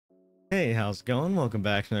Hey, how's it going? Welcome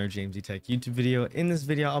back to another Jamesy Tech YouTube video. In this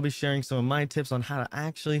video, I'll be sharing some of my tips on how to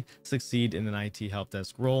actually succeed in an IT help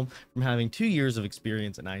desk role. From having 2 years of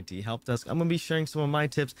experience in IT help desk, I'm going to be sharing some of my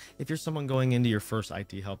tips if you're someone going into your first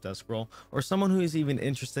IT help desk role, or someone who is even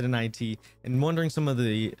interested in IT and wondering some of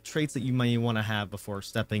the traits that you might want to have before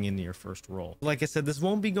stepping into your first role. Like I said, this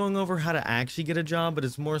won't be going over how to actually get a job, but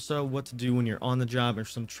it's more so what to do when you're on the job or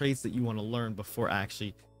some traits that you want to learn before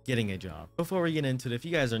actually getting a job. Before we get into it, if you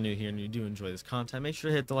guys are new here and you do enjoy this content, make sure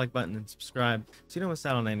to hit the like button and subscribe so you don't miss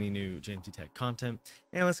out on any new JMT Tech content.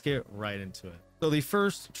 And let's get right into it. So the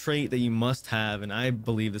first trait that you must have, and I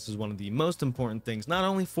believe this is one of the most important things, not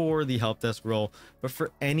only for the help desk role, but for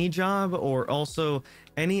any job or also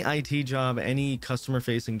any IT job, any customer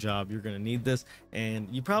facing job, you're going to need this. And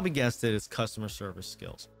you probably guessed it, it's customer service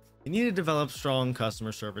skills. You need to develop strong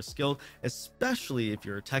customer service skills, especially if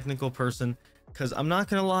you're a technical person. Because I'm not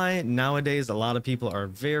gonna lie, nowadays a lot of people are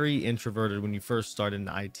very introverted when you first start in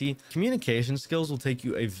IT. Communication skills will take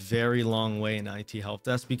you a very long way in IT help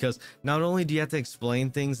desk, because not only do you have to explain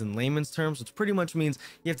things in layman's terms, which pretty much means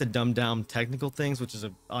you have to dumb down technical things, which is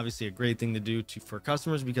obviously a great thing to do for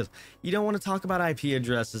customers, because you don't want to talk about IP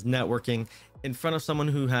addresses, networking in front of someone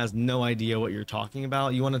who has no idea what you're talking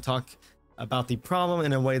about. You want to talk about the problem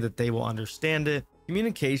in a way that they will understand it.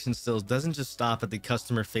 Communication skills doesn't just stop at the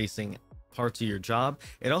customer facing parts of your job.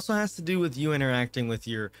 It also has to do with you interacting with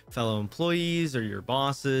your fellow employees or your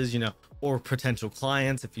bosses, or potential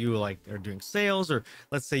clients if you are doing sales, or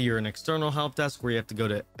let's say you're an external help desk where you have to go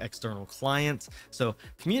to external clients. So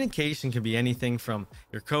communication can be anything from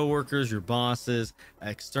your coworkers, your bosses,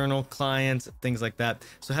 external clients, things like that.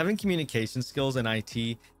 So having communication skills in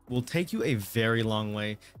IT will take you a very long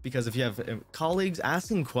way, because if you have colleagues,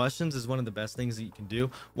 asking questions is one of the best things that you can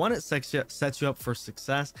do. One, it sets you up for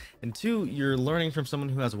success, and two, you're learning from someone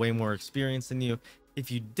who has way more experience than you.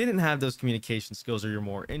 If you didn't have those communication skills, or you're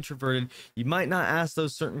more introverted, you might not ask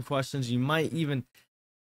those certain questions. You might even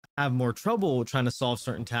have more trouble trying to solve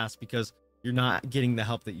certain tasks because you're not getting the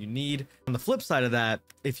help that you need. On the flip side of that,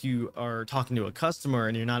 if you are talking to a customer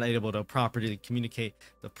and you're not able to properly communicate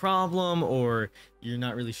the problem, or you're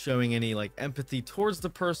not really showing any empathy towards the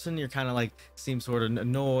person, you're kind of seem sort of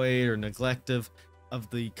annoyed or neglective of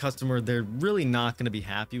the customer, they're really not going to be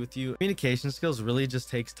happy with you. Communication skills really just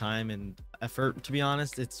takes time and effort, to be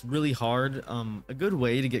honest. It's really hard. A good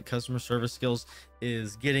way to get customer service skills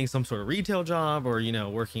is getting some sort of retail job, or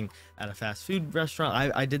working at a fast food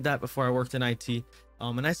restaurant. I did that before I worked in IT,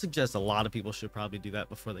 and I suggest a lot of people should probably do that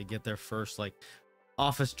before they get their first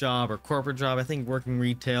office job or corporate job. I think working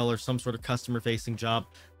retail or some sort of customer facing job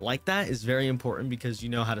like that is very important, because you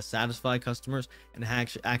know how to satisfy customers and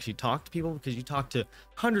actually talk to people, because you talk to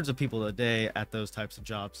hundreds of people a day at those types of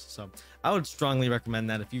jobs. So I would strongly recommend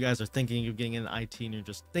that if you guys are thinking of getting into IT and you're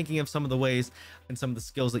just thinking of some of the ways and some of the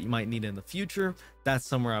skills that you might need in the future, that's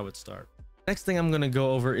somewhere I would start. Next thing I'm going to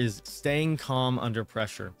go over is staying calm under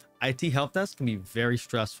pressure. IT help desk can be very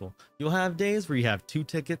stressful. You'll have days where you have 2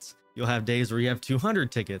 tickets. You'll have days where you have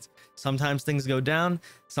 200 tickets. Sometimes things go down.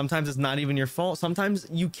 Sometimes it's not even your fault. Sometimes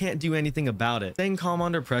you can't do anything about it. Staying calm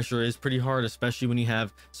under pressure is pretty hard, especially when you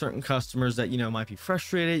have certain customers that, might be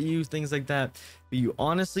frustrated at you, things like that. But you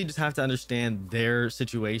honestly just have to understand their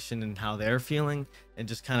situation and how they're feeling, and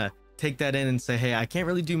just kind of take that in and say, hey, I can't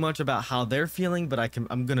really do much about how they're feeling, but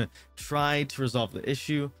I'm gonna try to resolve the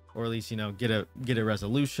issue, or at least get a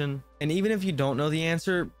resolution. And even if you don't know the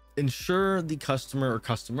answer, ensure the customer or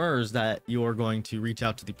customers that you're going to reach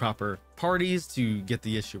out to the proper parties to get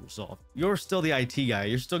the issue resolved. You're still the IT guy.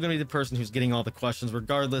 You're still going to be the person who's getting all the questions,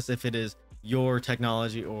 regardless if it is your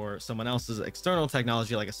technology or someone else's external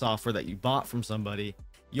technology, like a software that you bought from somebody.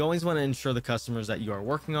 You always want to ensure the customers that you are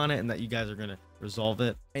working on it and that you guys are going to resolve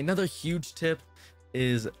it. Another huge tip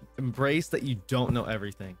is embrace that you don't know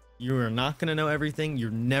everything. You are not going to know everything.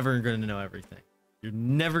 You're never going to know everything. You're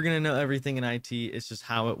never going to know everything in IT. It's just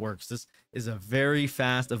how it works. This is a very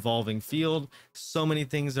fast evolving field. So many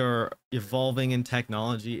things are evolving in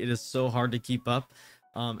technology. It is so hard to keep up.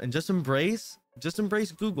 And just embrace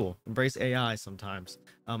Google, embrace AI sometimes.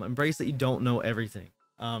 Embrace that you don't know everything.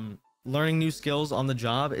 Learning new skills on the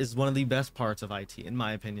job is one of the best parts of IT, in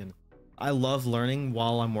my opinion. I love learning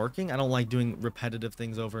while I'm working. I don't like doing repetitive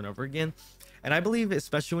things over and over again. And I believe,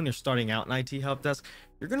 especially when you're starting out in IT help desk,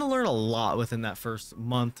 you're going to learn a lot within that first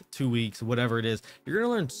month, 2 weeks, whatever it is. You're going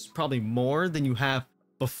to learn probably more than you have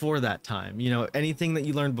before that time. Anything that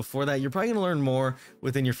you learned before that, you're probably going to learn more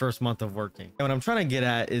within your first month of working. And what I'm trying to get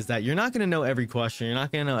at is that you're not going to know every question. You're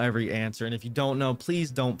not going to know every answer. And if you don't know,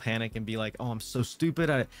 please don't panic and be like, oh, I'm so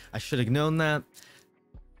stupid. I should have known that.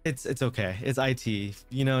 It's okay. It's IT.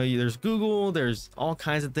 You know, there's Google, there's all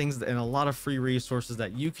kinds of things and a lot of free resources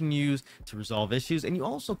that you can use to resolve issues. And you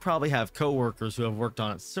also probably have coworkers who have worked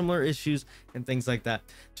on similar issues and things like that.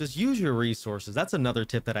 Just use your resources. That's another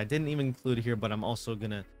tip that I didn't even include here, but I'm also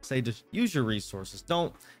gonna say just use your resources.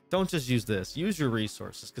 Don't just use this. Use your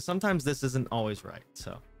resources, because sometimes this isn't always right.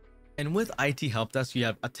 So, and with IT help desk, you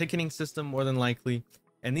have a ticketing system more than likely.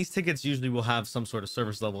 And these tickets usually will have some sort of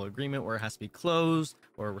service level agreement where it has to be closed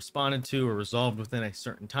or responded to or resolved within a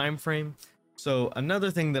certain time frame. So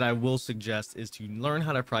another thing that I will suggest is to learn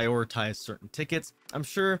how to prioritize certain tickets. I'm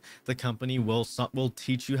sure the company will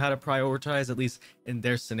teach you how to prioritize, at least in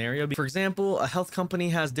their scenario. For example, a health company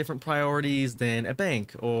has different priorities than a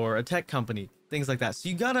bank or a tech company, things like that. So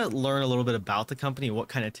you got to learn a little bit about the company, what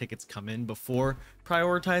kind of tickets come in before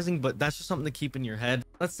prioritizing, but that's just something to keep in your head.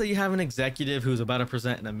 Let's say you have an executive who's about to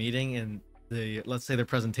present in a meeting and let's say their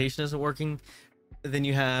presentation isn't working. Then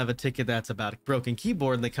you have a ticket that's about a broken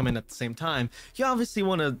keyboard and they come in at the same time. You obviously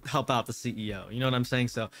want to help out the CEO, you know what I'm saying?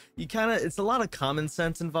 So you it's a lot of common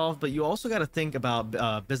sense involved, but you also got to think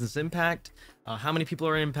about business impact, how many people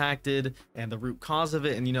are impacted and the root cause of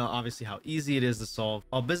it, and obviously how easy it is to solve.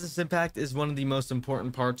 While business impact is one of the most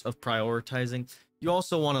important parts of prioritizing, you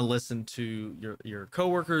also want to listen to your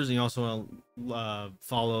coworkers, and you also want to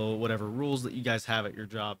follow whatever rules that you guys have at your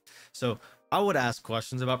job. So I would ask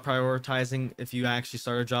questions about prioritizing. If you actually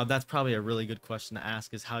start a job, that's probably a really good question to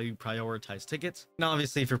ask, is how you prioritize tickets. Now,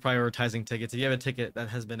 obviously, if you're prioritizing tickets, if you have a ticket that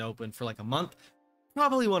has been open for like a month,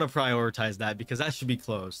 probably want to prioritize that because that should be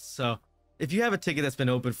closed. So if you have a ticket that's been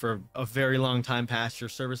open for a very long time past your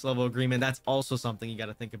service level agreement, that's also something you got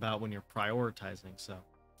to think about when you're prioritizing. So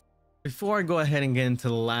before I go ahead and get into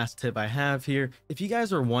the last tip I have here, if you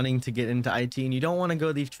guys are wanting to get into IT and you don't want to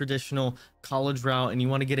go the traditional college route and you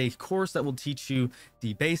want to get a course that will teach you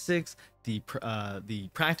the basics, the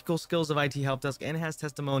practical skills of IT help desk, and has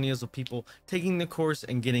testimonials of people taking the course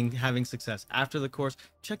and having success after the course,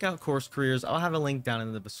 check out Course Careers. I'll have a link down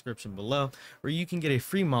in the description below where you can get a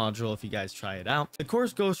free module if you guys try it out. The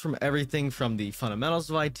course goes from everything from the fundamentals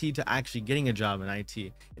of IT to actually getting a job in IT.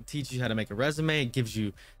 It teaches you how to make a resume. It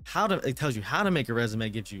tells you how to make a resume.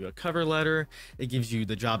 It gives you a cover letter. It gives you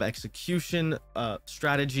the job execution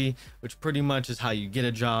strategy, which pretty much is how you get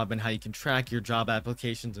a job and how you can track your job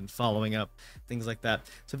applications and following up, things like that.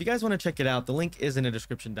 So if you guys want to check it out, the link is in the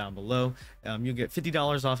description down below. You'll get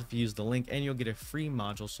 $50 off if you use the link, and you'll get a free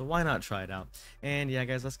module, so why not try it out? And yeah,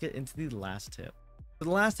 guys, let's get into the last tip. So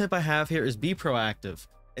the last tip I have here is be proactive.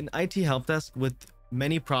 In IT help desk, with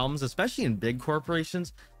many problems, especially in big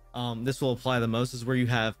corporations, this will apply the most, is where you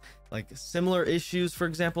have like similar issues. For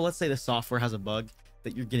example, let's say the software has a bug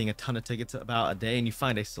that you're getting a ton of tickets about a day, and you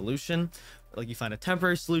find a solution, like you find a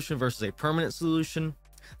temporary solution versus a permanent solution.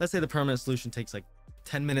 Let's say the permanent solution takes like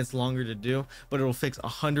 10 minutes longer to do, but it'll fix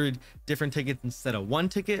 100 different tickets instead of one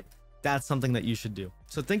ticket. That's something that you should do.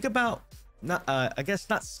 So think about I guess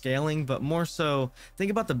not scaling, but more so think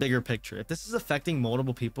about the bigger picture. If this is affecting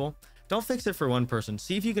multiple people, don't fix it for one person.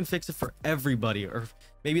 See if you can fix it for everybody, or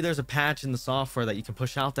maybe there's a patch in the software that you can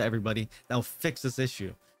push out to everybody that'll fix this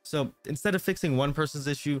issue. So instead of fixing one person's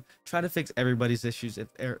issue, try to fix everybody's issues.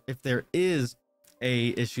 If there is a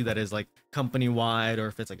issue that is like company wide, or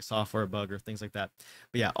if it's like a software bug or things like that.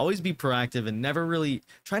 But yeah, always be proactive and never really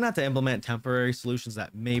try not to implement temporary solutions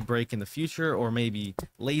that may break in the future or may be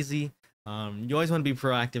lazy. You always want to be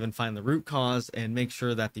proactive and find the root cause and make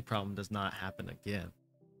sure that the problem does not happen again.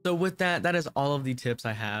 So with that, that is all of the tips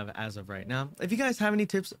I have as of right now. If you guys have any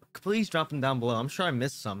tips, please drop them down below. I'm sure I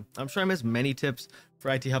missed some. I'm sure I missed many tips for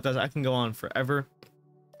IT help desk. I can go on forever.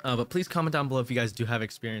 But please comment down below if you guys do have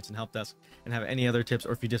experience in help desk and have any other tips,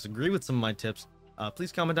 or if you disagree with some of my tips,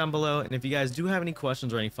 please comment down below. And if you guys do have any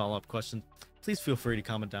questions or any follow-up questions, please feel free to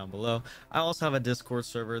comment down below. I also have a Discord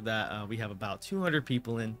server that we have about 200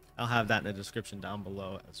 people in. I'll have that in the description down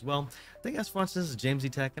below as well. Thank you guys for watching. This is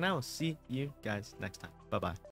Jamesy Tech, and I will see you guys next time. Bye-bye.